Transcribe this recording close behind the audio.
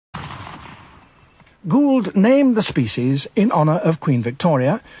Gould named the species in honour of Queen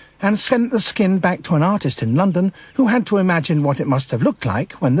Victoria and sent the skin back to an artist in London who had to imagine what it must have looked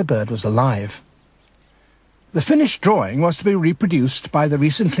like when the bird was alive. The finished drawing was to be reproduced by the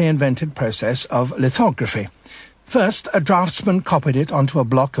recently invented process of lithography. First, a draftsman copied it onto a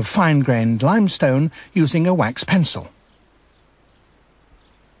block of fine-grained limestone using a wax pencil.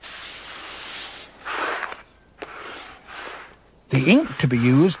 The ink to be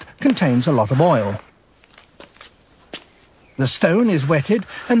used contains a lot of oil. The stone is wetted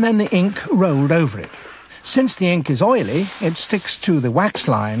and then the ink rolled over it. Since the ink is oily, it sticks to the wax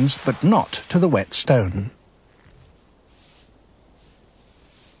lines but not to the wet stone.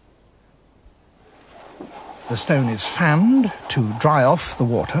 The stone is fanned to dry off the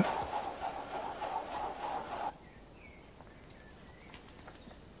water.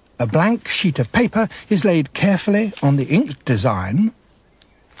 A blank sheet of paper is laid carefully on the inked design,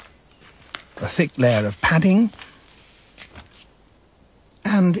 a thick layer of padding,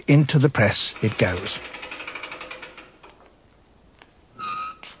 and into the press it goes.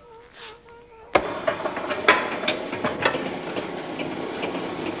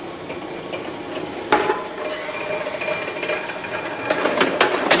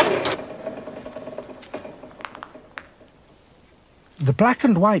 The black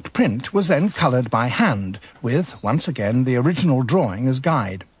and white print was then coloured by hand, with, once again, the original drawing as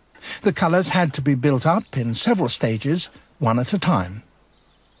guide. The colours had to be built up in several stages, one at a time.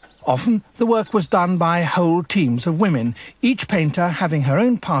 Often the work was done by whole teams of women, each painter having her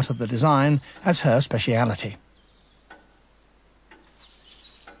own part of the design as her speciality.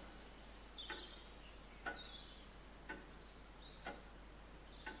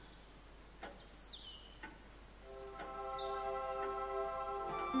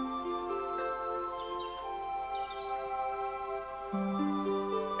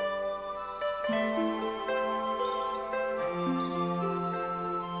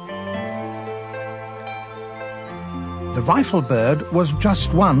 The rifle bird was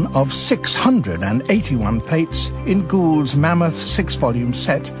just one of 681 plates in Gould's mammoth 6-volume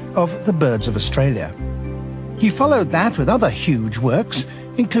set of The Birds of Australia. He followed that with other huge works,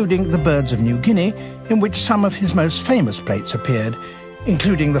 including The Birds of New Guinea, in which some of his most famous plates appeared,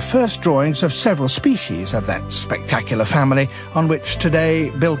 including the first drawings of several species of that spectacular family on which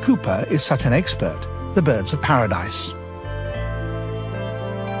today Bill Cooper is such an expert, the birds of paradise.